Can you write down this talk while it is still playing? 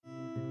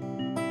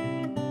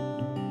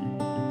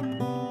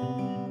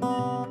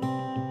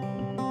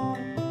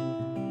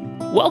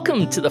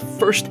Welcome to the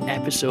first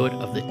episode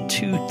of the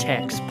Two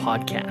Texts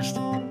podcast.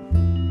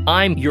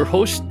 I'm your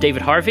host,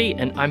 David Harvey,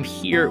 and I'm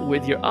here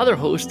with your other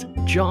host,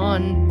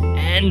 John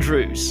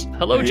Andrews.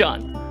 Hello,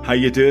 John. How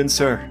you doing,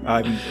 sir?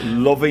 I'm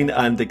loving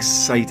and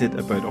excited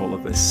about all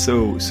of this.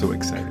 So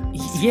excited.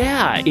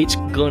 Yeah, it's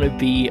going to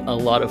be a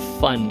lot of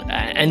fun.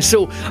 And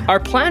so our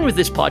plan with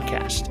this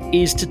podcast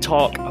is to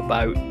talk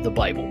about the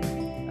Bible.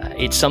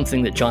 It's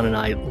something that John and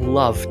I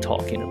love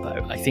talking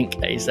about. I think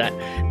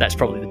that's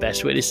probably the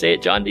best way to say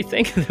it, John. Do you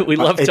think that we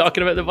love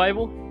talking about the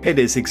Bible? It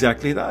is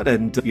exactly that.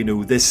 And,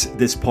 this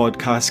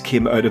podcast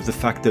came out of the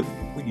fact that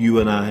you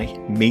and I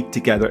meet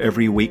together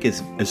every week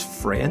as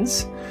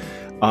friends.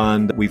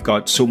 And we've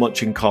got so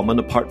much in common,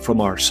 apart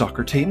from our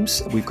soccer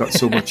teams. We've got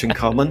so much in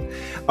common.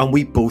 And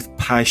we both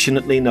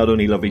passionately not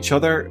only love each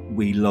other,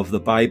 we love the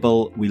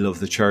Bible, we love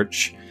the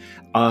church,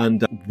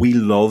 and we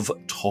love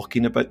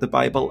talking about the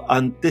Bible.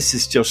 And this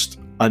is just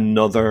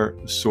another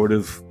sort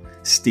of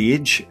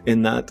stage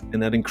in that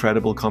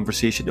incredible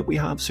conversation that we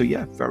have. So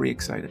yeah, very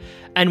excited.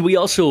 And we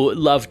also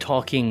love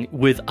talking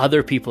with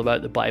other people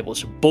about the Bible.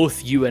 So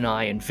both you and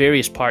I, in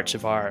various parts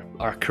of our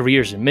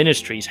careers and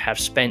ministries, have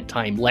spent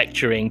time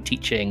lecturing,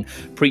 teaching,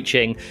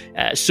 preaching.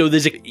 So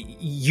there's a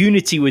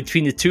unity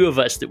between the two of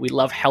us that we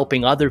love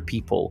helping other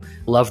people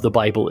love the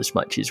Bible as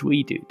much as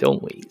we do,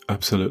 don't we?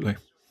 Absolutely.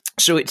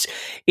 So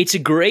it's a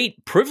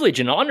great privilege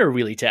and honor,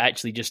 really, to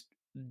actually just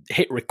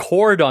hit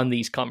record on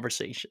these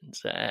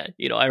conversations.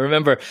 I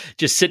remember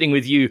just sitting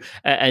with you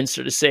and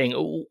sort of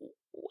saying,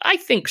 I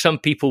think some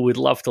people would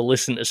love to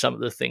listen to some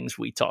of the things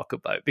we talk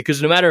about,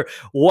 because no matter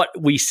what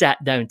we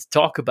sat down to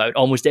talk about,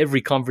 almost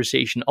every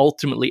conversation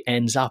ultimately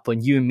ends up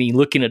on you and me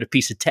looking at a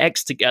piece of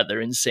text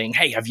together and saying,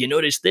 hey, have you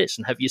noticed this?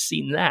 And have you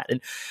seen that?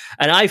 And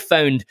I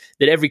found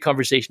that every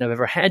conversation I've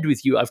ever had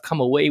with you, I've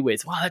come away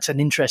with, wow, that's an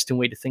interesting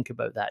way to think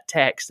about that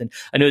text. And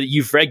I know that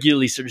you've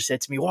regularly sort of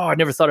said to me, wow, I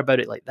never thought about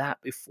it like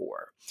that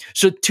before.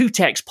 So Two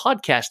Text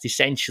podcast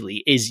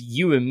essentially is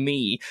you and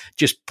me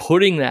just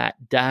putting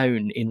that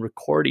down in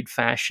recorded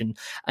fashion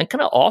and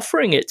kind of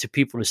offering it to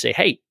people to say,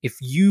 hey, if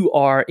you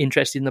are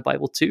interested in the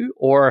Bible too,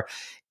 or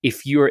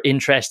if you're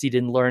interested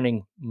in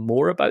learning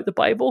more about the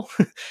Bible,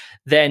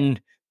 then,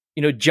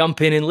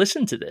 jump in and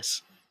listen to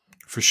this.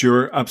 For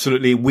sure.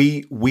 Absolutely.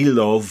 We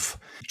love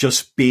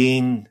just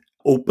being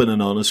open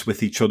and honest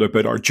with each other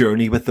about our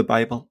journey with the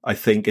Bible. I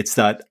think it's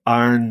that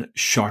iron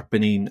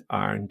sharpening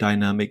iron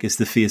dynamic. Is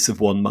the face of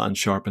one man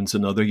sharpens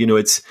another.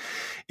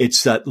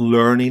 It's that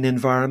learning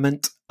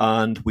environment,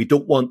 and we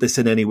don't want this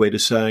in any way to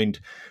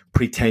sound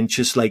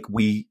pretentious, like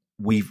we're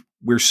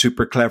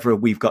super clever,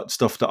 we've got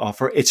stuff to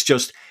offer. It's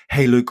just,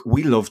 hey, look,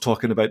 we love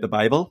talking about the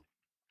Bible.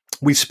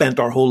 We've spent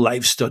our whole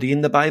life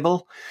studying the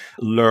Bible,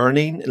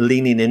 learning,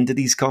 leaning into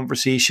these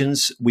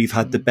conversations. We've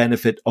had the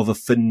benefit of a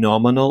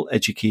phenomenal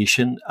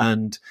education.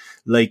 And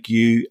like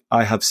you,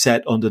 I have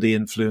sat under the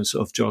influence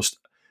of just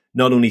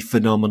not only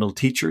phenomenal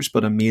teachers,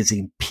 but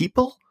amazing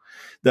people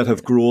that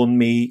have grown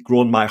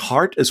my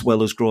heart as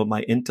well as grown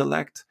my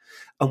intellect.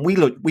 And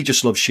we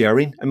just love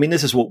sharing. I mean,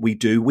 this is what we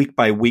do week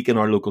by week in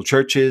our local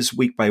churches,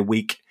 week by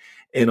week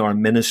in our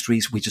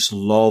ministries. We just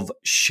love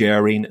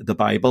sharing the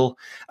Bible.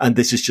 And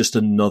this is just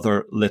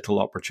another little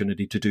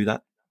opportunity to do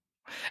that.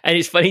 And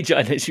it's funny,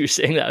 John, as you were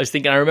saying that, I was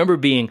thinking, I remember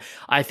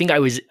I think I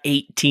was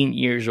 18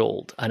 years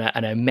old, and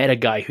I met a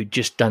guy who'd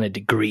just done a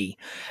degree.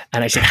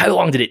 And I said, how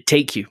long did it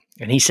take you?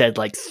 And he said,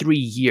 like 3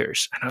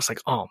 years. And I was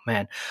like, oh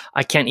man,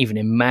 I can't even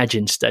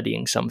imagine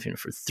studying something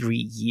for 3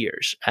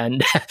 years.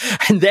 And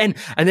then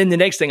the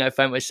next thing, I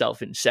found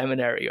myself in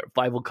seminary or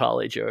Bible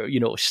college, or,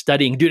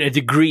 studying, doing a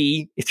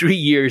degree, 3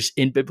 years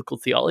in biblical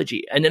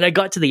theology. And then I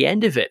got to the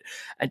end of it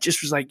and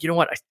just was like, you know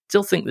what? I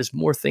still think there's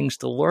more things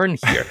to learn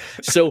here.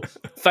 So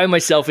found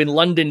myself in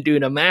London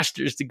doing a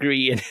master's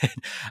degree,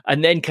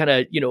 and then kind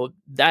of,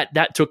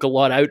 that took a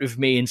lot out of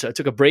me. And so I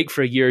took a break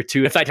for a year or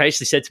two. In fact, I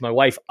actually said to my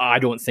wife, I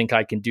don't think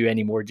I can do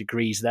any more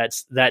degrees.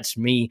 That's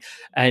me.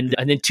 And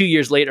then 2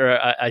 years later,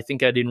 I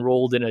think I'd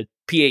enrolled in a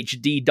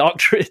PhD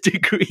doctorate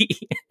degree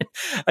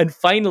and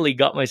finally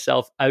got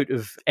myself out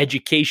of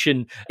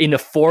education in a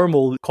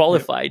formal,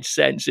 qualified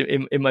sense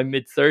in my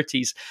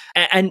mid-30s.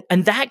 And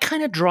that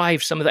kind of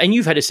drives some of that. And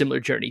you've had a similar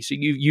journey. So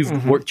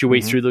you've worked your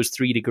way through those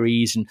 3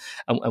 degrees,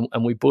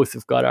 and we both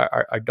have got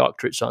our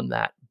doctorates on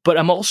that. But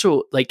I'm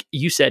also, like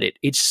you said,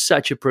 it's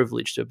such a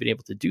privilege to have been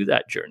able to do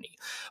that journey.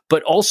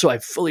 But also, I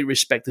fully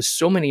respect there's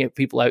so many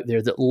people out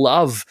there that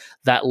love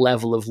that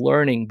level of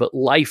learning, but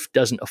life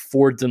doesn't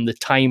afford them the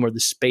time or the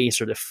space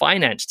or the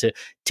finance to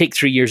take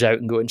 3 years out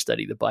and go and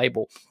study the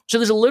Bible. So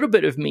there's a little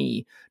bit of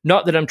me,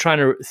 not that I'm trying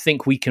to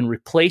think we can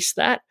replace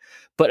that,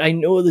 but I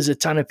know there's a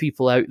ton of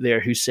people out there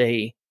who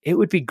say, it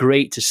would be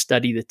great to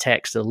study the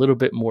text a little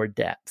bit more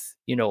depth,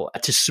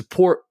 to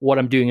support what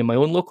I'm doing in my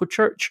own local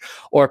church.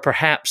 Or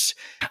perhaps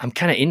I'm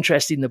kind of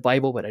interested in the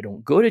Bible, but I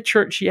don't go to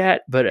church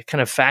yet, but I'm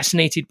kind of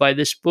fascinated by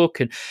this book.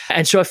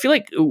 And so I feel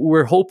like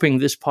we're hoping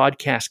this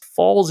podcast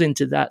falls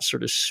into that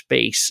sort of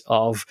space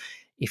of,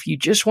 if you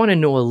just want to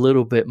know a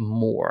little bit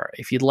more,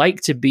 if you'd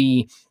like to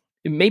be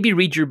maybe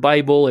read your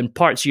Bible and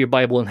parts of your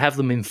Bible and have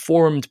them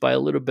informed by a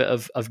little bit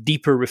of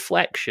deeper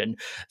reflection,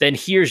 then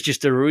here's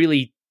just a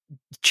really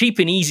cheap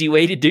and easy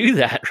way to do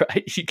that,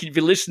 right? You could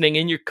be listening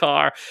in your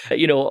car,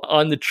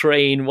 on the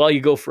train while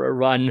you go for a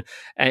run,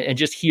 and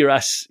just hear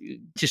us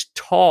just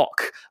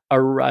talk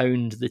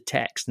around the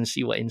text and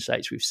see what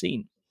insights we've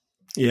seen.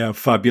 Yeah,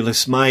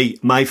 fabulous.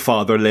 My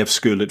father left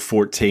school at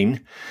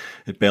 14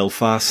 at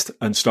Belfast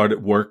and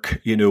started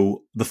work,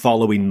 the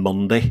following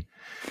Monday.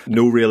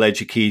 No real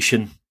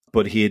education,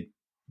 but he had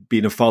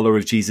been a follower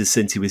of Jesus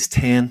since he was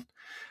 10.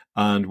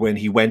 And when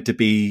he went to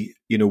be,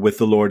 with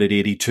the Lord at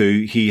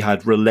 82, he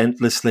had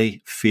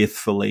relentlessly,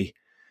 faithfully,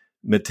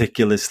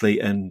 meticulously,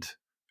 and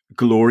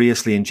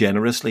gloriously and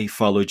generously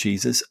followed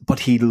Jesus.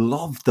 But he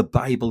loved the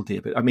Bible,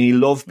 David. I mean, he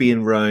loved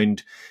being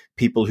around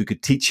people who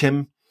could teach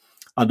him.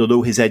 And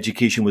although his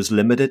education was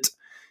limited,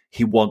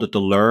 he wanted to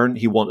learn,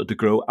 he wanted to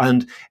grow.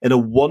 And in a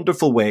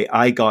wonderful way,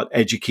 I got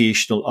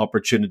educational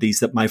opportunities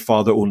that my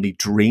father only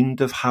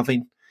dreamed of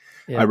having.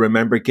 Yeah. I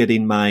remember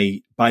getting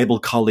my Bible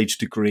college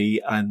degree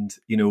and,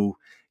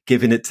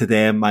 giving it to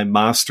them. My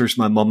masters,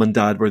 my mum and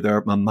dad were there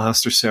at my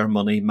master's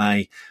ceremony.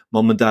 My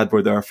mum and dad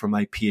were there for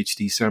my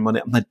PhD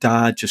ceremony. My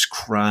dad just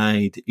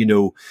cried.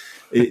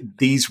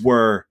 These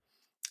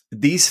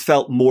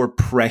felt more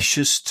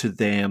precious to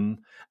them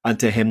and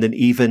to him than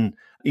even,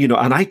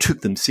 and I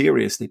took them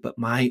seriously, but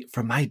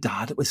for my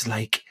dad, it was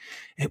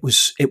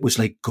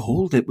like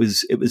gold. It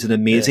was an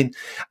amazing,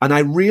 and I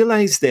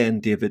realized then,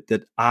 David,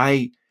 that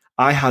I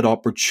had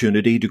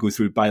opportunity to go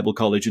through Bible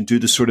college and do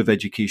the sort of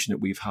education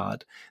that we've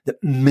had,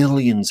 that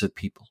millions of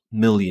people,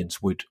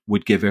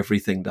 would give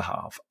everything to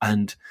have.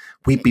 And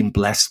we've been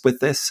blessed with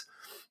this.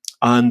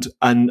 And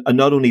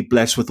not only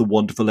blessed with a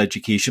wonderful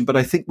education, but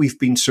I think we've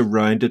been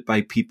surrounded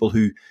by people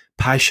who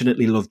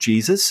passionately love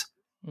Jesus.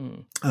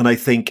 And I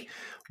think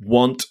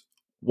want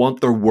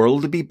their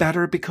world to be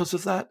better because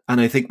of that. And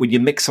I think when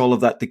you mix all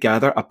of that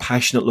together, a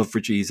passionate love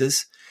for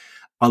Jesus,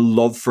 a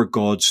love for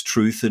God's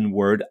truth and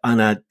word,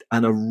 and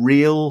a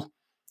real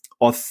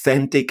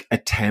authentic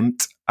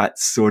attempt at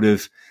sort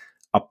of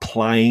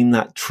applying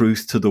that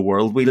truth to the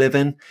world we live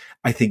in,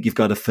 I think you've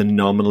got a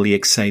phenomenally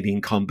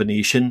exciting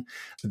combination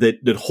that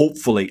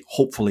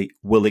hopefully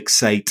will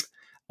excite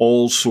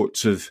all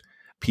sorts of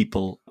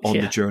people on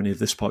the journey of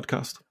this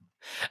podcast.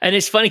 And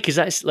it's funny because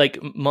that's like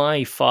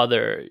my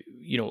father,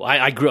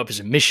 I grew up as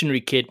a missionary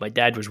kid. My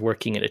dad was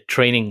working in a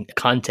training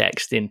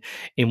context in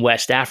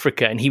West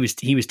Africa, and he was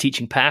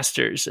teaching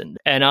pastors.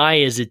 And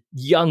I, as a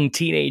young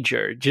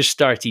teenager, just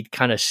started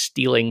kind of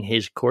stealing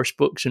his course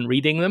books and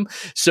reading them.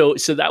 So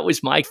that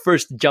was my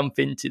first jump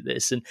into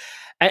this.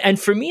 And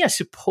for me, I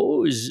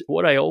suppose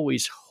what I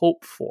always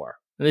hope for,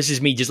 and this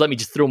is me, let me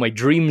throw my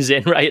dreams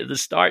in right at the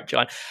start,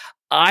 John.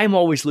 I'm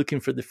always looking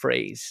for the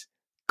phrase,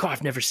 God,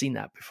 I've never seen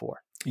that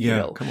before.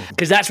 Yeah, come on.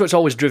 Because that's what's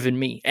always driven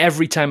me.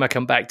 Every time I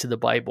come back to the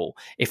Bible,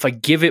 if I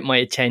give it my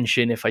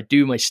attention, if I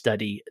do my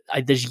study,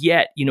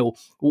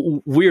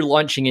 we're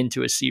launching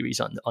into a series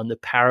on the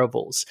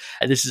parables.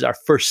 This is our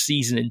first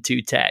season in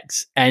 2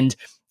 texts. And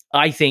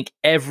I think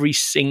every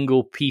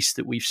single piece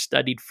that we've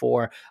studied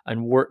for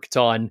and worked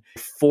on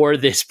for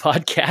this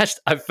podcast,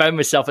 I've found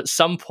myself at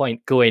some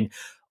point going,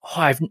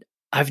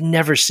 I've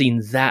never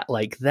seen that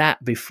like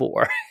that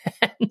before.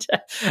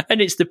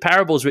 and it's the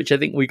parables which I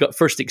think we got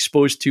first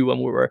exposed to when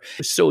we were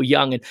so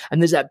young.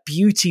 And there's that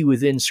beauty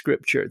within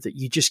Scripture that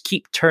you just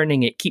keep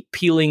turning it, keep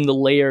peeling the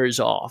layers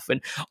off.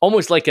 And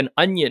almost like an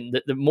onion,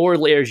 that the more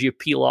layers you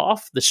peel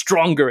off, the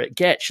stronger it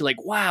gets. You're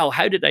like, wow,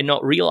 how did I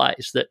not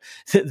realize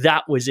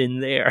that was in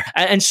there?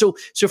 And so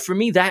for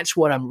me, that's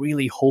what I'm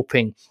really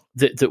hoping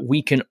that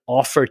we can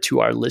offer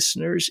to our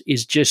listeners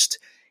is just...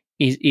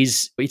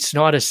 Is it's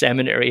not a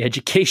seminary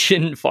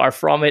education, far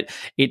from it.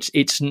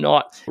 It's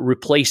not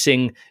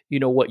replacing,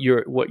 what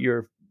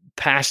your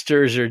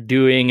pastors are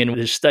doing and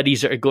the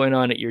studies that are going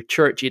on at your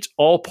church. It's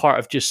all part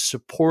of just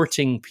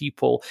supporting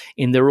people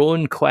in their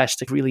own quest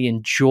to really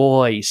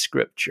enjoy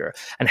Scripture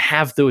and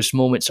have those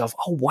moments of,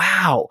 oh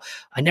wow,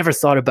 I never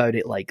thought about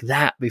it like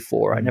that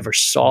before. I never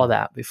saw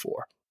that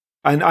before.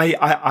 And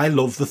I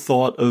love the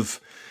thought of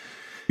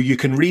you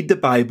can read the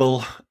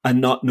Bible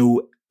and not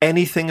know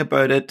anything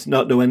about it,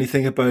 not know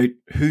anything about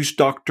who's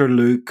Dr.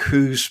 Luke,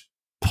 who's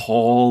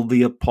Paul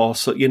the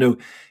Apostle.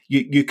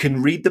 You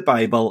can read the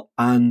Bible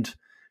and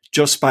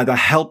just by the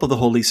help of the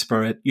Holy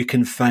Spirit, you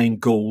can find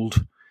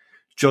gold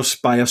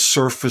just by a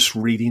surface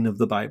reading of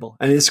the Bible.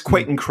 And it's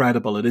quite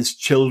incredible. It is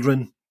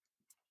children.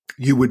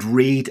 You would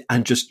read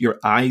and just your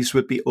eyes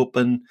would be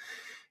open.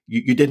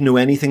 You didn't know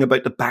anything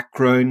about the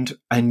background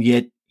and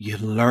yet you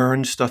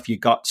learned stuff, you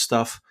got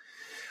stuff.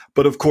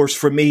 But of course,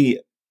 for me,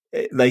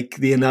 like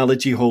the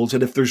analogy holds,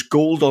 that if there's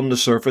gold on the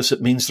surface,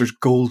 it means there's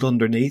gold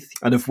underneath.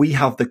 And if we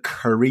have the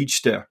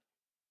courage to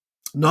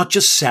not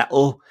just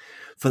settle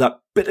for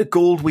that bit of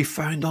gold we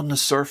found on the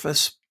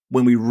surface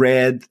when we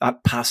read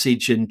that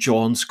passage in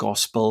John's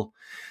Gospel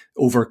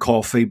over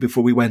coffee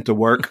before we went to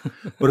work,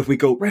 but if we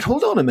go, right,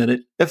 hold on a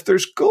minute, if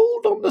there's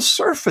gold on the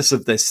surface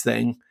of this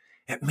thing,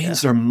 it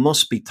means there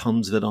must be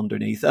tons of it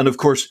underneath. And of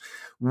course,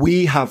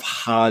 we have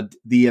had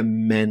the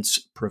immense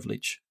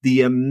privilege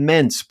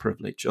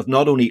of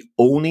not only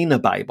owning a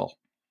Bible,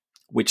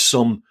 which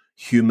some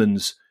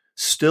humans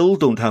still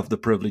don't have the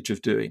privilege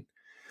of doing,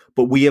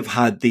 but we have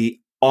had the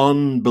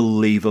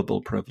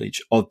unbelievable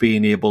privilege of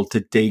being able to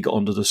dig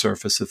under the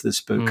surface of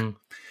this book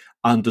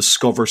and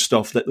discover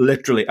stuff that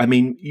literally, I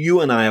mean,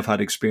 you and I have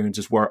had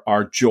experiences where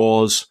our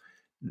jaws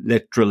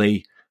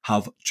literally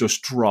have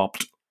just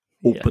dropped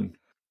open.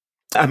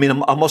 I mean,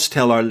 I must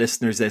tell our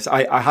listeners this.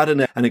 I had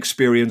an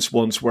experience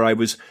once where I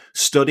was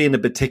studying a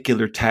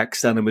particular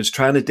text and I was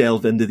trying to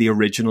delve into the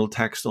original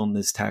text on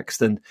this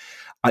text. And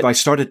I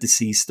started to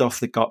see stuff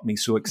that got me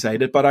so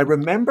excited. But I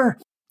remember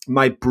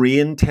my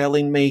brain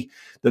telling me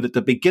that at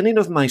the beginning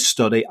of my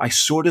study, I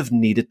sort of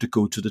needed to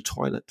go to the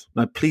toilet.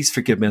 Now, please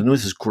forgive me. I know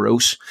this is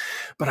gross,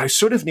 but I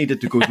sort of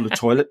needed to go to the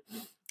toilet.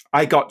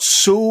 I got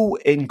so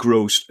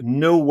engrossed,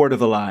 no word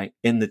of a lie,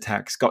 in the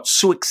text, got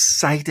so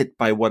excited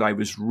by what I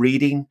was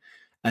reading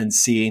and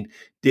seeing.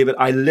 David,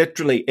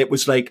 it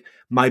was like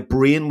my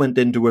brain went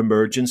into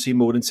emergency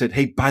mode and said,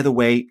 hey, by the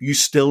way, you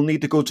still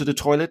need to go to the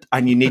toilet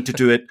and you need to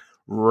do it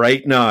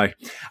right now.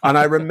 And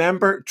I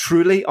remember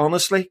truly,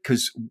 honestly,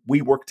 because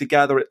we worked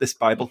together at this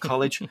Bible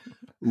college,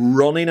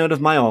 running out of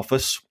my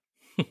office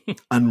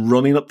and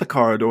running up the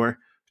corridor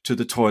to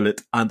the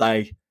toilet. And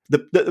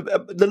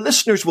the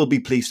listeners will be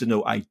pleased to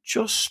know I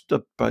just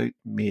about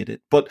made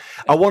it. But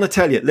I want to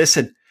tell you,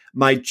 listen,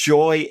 my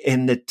joy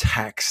in the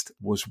text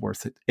was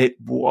worth it. It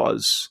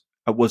was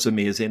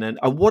amazing. And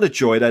what a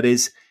joy that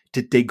is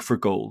to dig for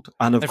gold.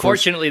 And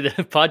unfortunately, the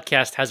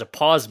podcast has a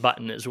pause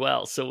button as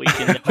well. So we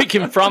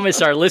can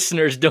promise our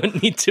listeners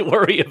don't need to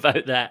worry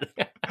about that.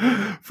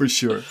 For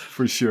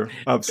sure.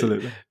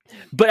 Absolutely.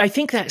 But I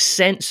think that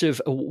sense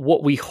of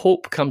what we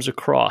hope comes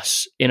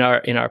across in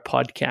our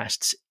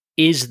podcasts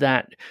is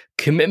that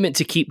commitment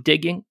to keep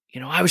digging. You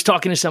know, I was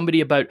talking to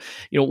somebody about,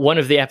 one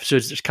of the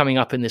episodes that's coming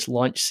up in this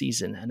launch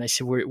season. And I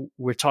said,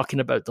 we're talking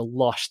about the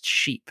lost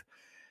sheep.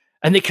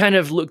 And they kind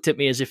of looked at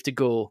me as if to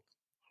go,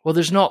 well,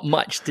 there's not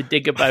much to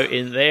dig about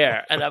in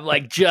there. And I'm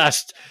like,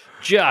 just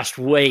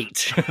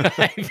wait,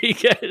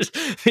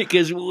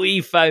 because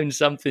we found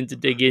something to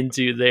dig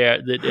into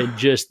there and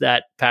just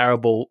that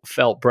parable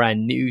felt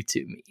brand new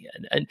to me.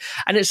 And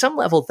at some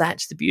level,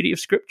 that's the beauty of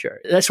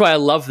Scripture. That's why I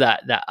love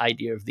that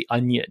idea of the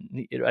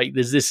onion. Right?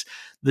 There's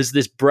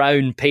this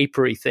brown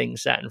papery thing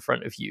sat in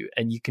front of you,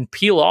 and you can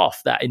peel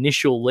off that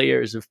initial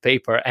layers of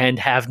paper and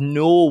have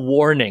no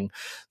warning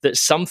that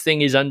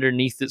something is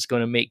underneath that's going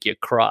to make you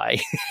cry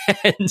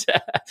and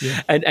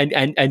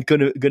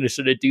going to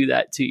sort of do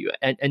that to you.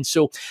 And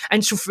so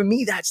for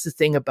me, that's the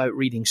thing about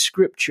reading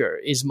Scripture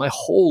is my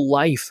whole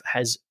life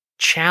has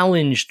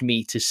challenged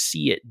me to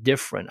see it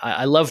different.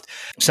 I loved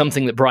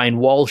something that Brian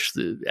Walsh,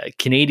 the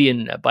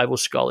Canadian Bible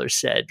scholar,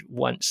 said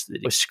once,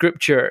 that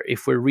Scripture,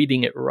 if we're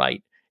reading it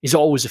right, is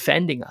always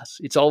offending us.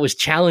 It's always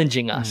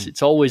challenging us.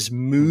 It's always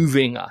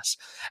moving us.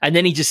 And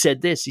then he just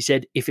said this. He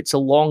said, if it's a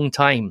long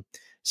time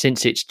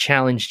since it's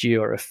challenged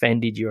you or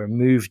offended you or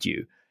moved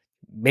you,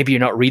 maybe you're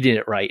not reading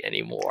it right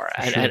anymore.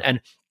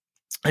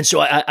 And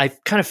so I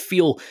kind of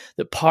feel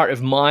that part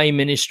of my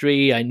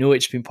ministry, I know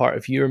it's been part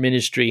of your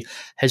ministry,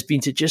 has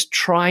been to just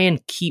try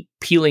and keep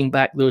peeling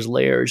back those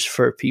layers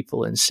for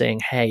people and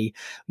saying, hey,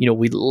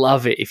 we'd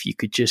love it if you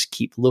could just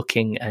keep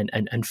looking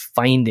and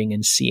finding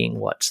and seeing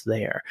what's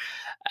there.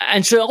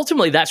 And so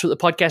ultimately, that's what the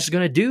podcast is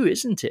going to do,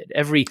 isn't it?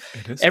 Every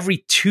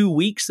 2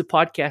 weeks, the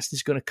podcast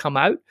is going to come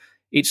out.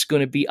 It's going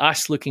to be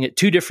us looking at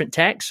two different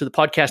texts. So the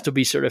podcast will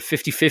be sort of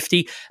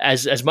 50-50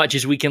 as much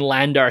as we can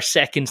land our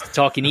seconds to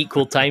talk in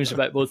equal times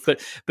about both.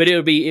 But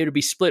it'll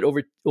be split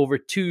over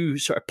two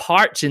sort of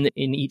parts in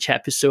each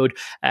episode.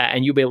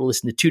 And you'll be able to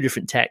listen to two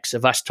different texts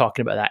of us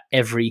talking about that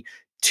every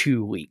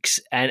 2 weeks.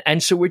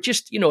 And so we're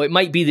just, it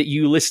might be that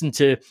you listen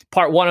to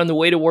part one on the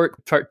way to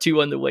work, part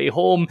two on the way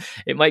home.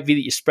 It might be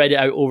that you spread it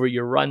out over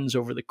your runs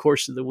over the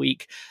course of the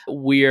week.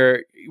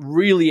 We're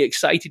really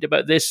excited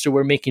about this. So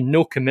we're making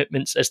no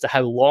commitments as to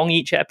how long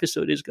each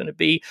episode is going to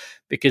be,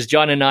 because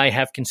John and I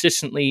have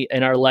consistently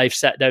in our life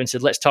sat down and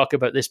said, let's talk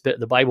about this bit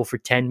of the Bible for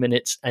 10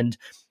 minutes. And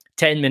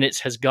 10 minutes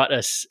has got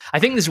us. I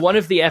think there's one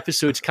of the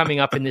episodes coming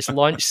up in this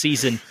launch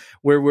season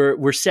where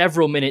we're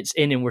several minutes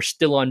in and we're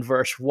still on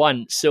verse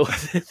 1. So,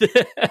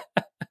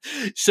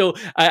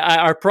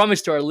 our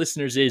promise to our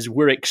listeners is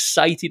we're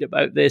excited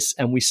about this,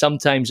 and we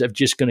sometimes are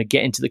just going to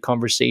get into the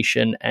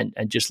conversation and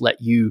just let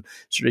you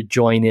sort of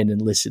join in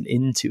and listen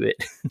into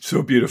it.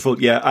 So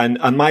beautiful. Yeah.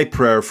 And my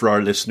prayer for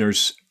our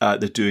listeners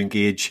that do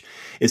engage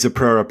is a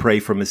prayer I pray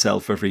for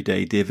myself every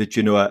day, David.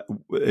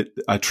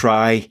 I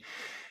try.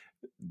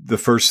 The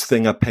first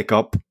thing I pick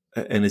up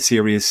in a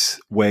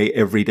serious way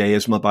every day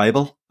is my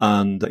Bible,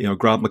 and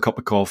grab my cup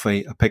of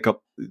coffee, I pick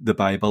up the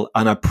Bible,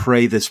 and I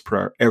pray this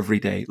prayer every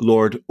day.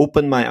 Lord,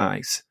 open my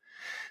eyes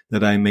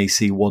that I may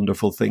see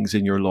wonderful things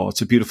in your law.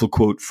 It's a beautiful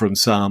quote from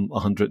Psalm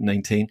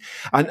 119.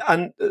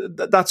 And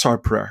that's our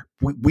prayer.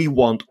 We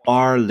want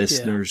our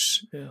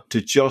listeners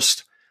to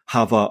just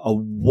have a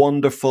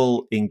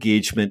wonderful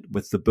engagement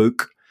with the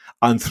book,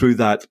 and through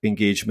that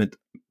engagement,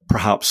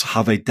 perhaps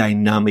have a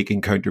dynamic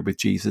encounter with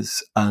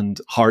Jesus and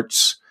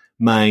hearts,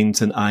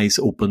 minds and eyes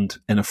opened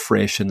in a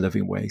fresh and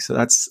living way. So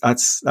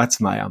that's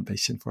my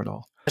ambition for it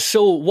all.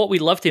 So what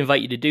we'd love to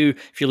invite you to do,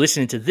 if you're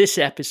listening to this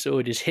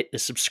episode, is hit the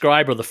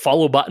subscribe or the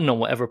follow button on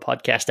whatever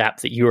podcast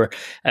app that you're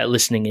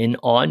listening in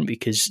on,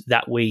 because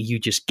that way you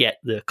just get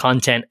the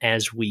content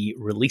as we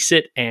release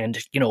it, and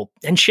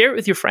and share it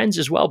with your friends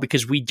as well,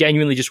 because we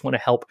genuinely just want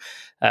to help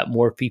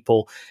more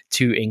people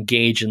to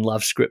engage and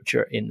love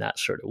Scripture in that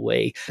sort of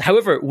way.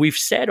 However, we've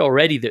said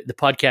already that the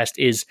podcast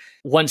is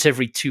once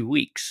every 2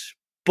 weeks,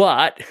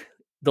 but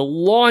the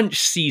launch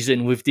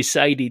season, we've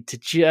decided to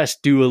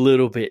just do a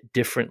little bit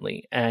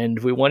differently, and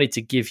we wanted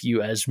to give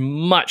you as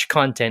much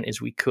content as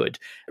we could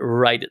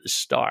right at the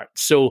start.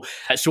 So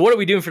what are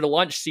we doing for the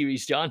launch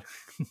series, John?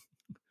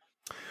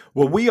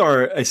 Well, we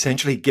are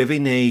essentially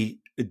giving a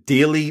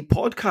daily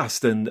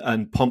podcast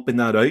and pumping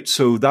that out.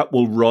 So that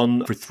will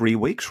run for 3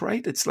 weeks,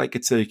 right?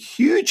 It's a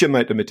huge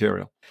amount of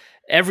material.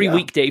 Every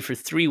weekday for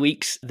 3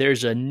 weeks,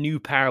 there's a new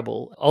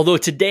parable. Although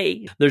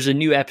today, there's a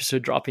new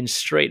episode dropping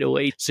straight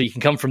away. So you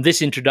can come from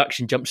this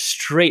introduction, jump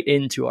straight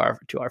into our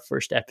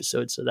first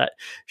episode. So that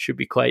should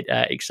be quite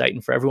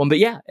exciting for everyone. But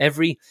yeah,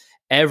 every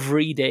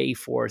day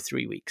for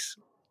 3 weeks.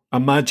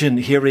 Imagine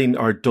hearing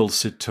our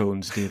dulcet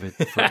tones, David,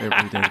 for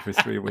every day for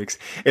 3 weeks.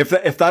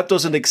 If that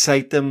doesn't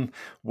excite them,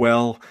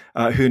 well,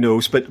 who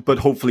knows? But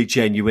hopefully,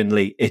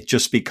 genuinely, it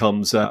just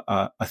becomes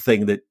a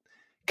thing that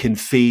can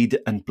feed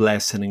and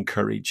bless and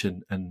encourage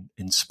and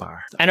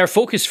inspire. And our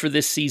focus for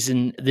this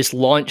season, this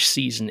launch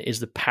season,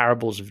 is the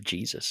parables of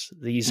Jesus.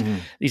 These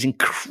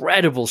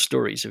incredible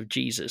stories of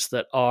Jesus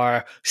that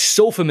are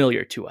so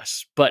familiar to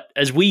us. But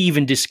as we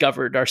even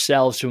discovered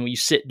ourselves when we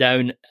sit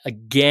down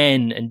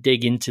again and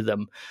dig into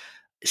them,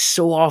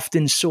 so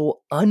often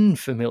so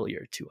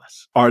unfamiliar to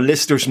us. Our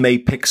listeners may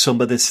pick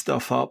some of this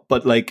stuff up,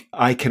 but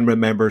I can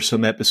remember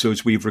some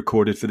episodes we've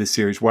recorded for this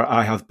series where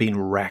I have been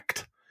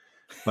wrecked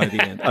by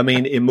the end. I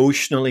mean,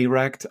 emotionally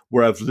wrecked,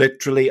 where I've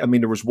literally,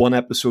 there was one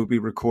episode we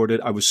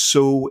recorded, I was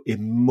so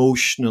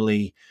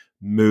emotionally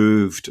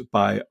moved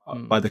by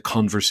the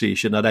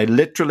conversation that I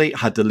literally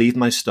had to leave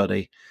my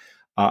study.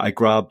 I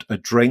grabbed a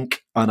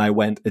drink and I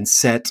went and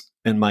sat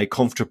in my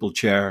comfortable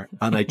chair,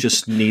 and I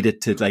just needed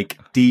to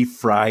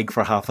defrag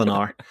for half an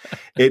hour.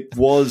 It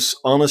was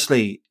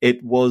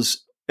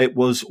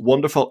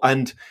wonderful.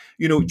 And,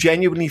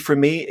 genuinely for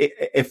me,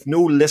 if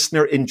no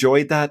listener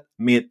enjoyed that,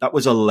 mate, that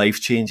was a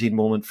life-changing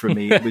moment for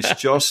me. It was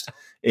just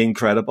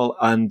incredible.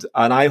 And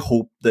I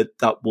hope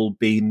that will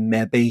be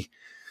maybe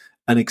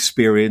an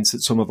experience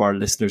that some of our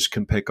listeners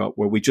can pick up,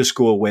 where we just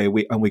go away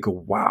and we go,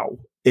 wow,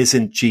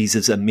 isn't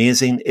Jesus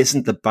amazing?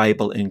 Isn't the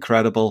Bible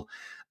incredible?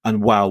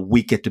 And wow,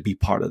 we get to be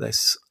part of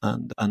this.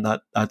 And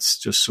that's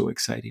just so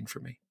exciting for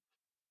me.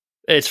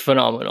 It's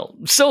phenomenal.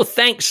 So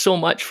thanks so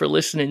much for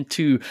listening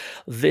to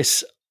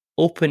this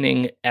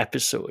opening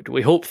episode.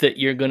 We hope that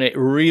you're going to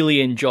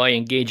really enjoy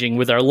engaging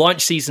with our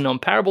launch season on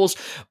parables,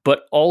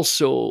 but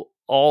also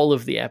all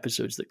of the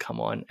episodes that come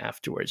on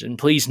afterwards. And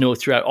please know,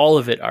 throughout all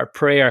of it, our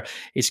prayer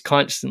is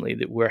constantly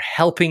that we're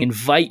helping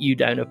invite you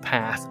down a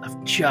path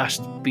of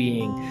just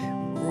being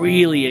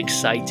really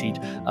excited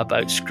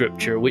about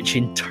Scripture, which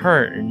in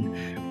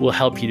turn will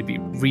help you to be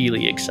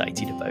really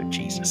excited about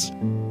Jesus.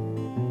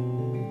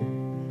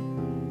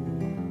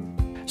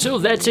 So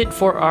that's it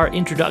for our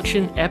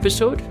introduction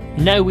episode.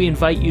 Now we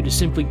invite you to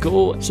simply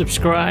go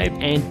subscribe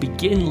and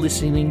begin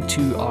listening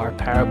to our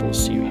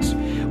Parables series.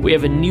 We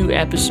have a new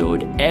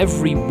episode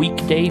every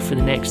weekday for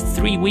the next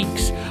 3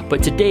 weeks,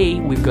 but today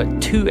we've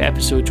got 2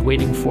 episodes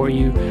waiting for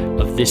you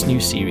of this new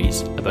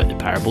series about the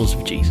parables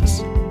of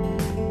Jesus.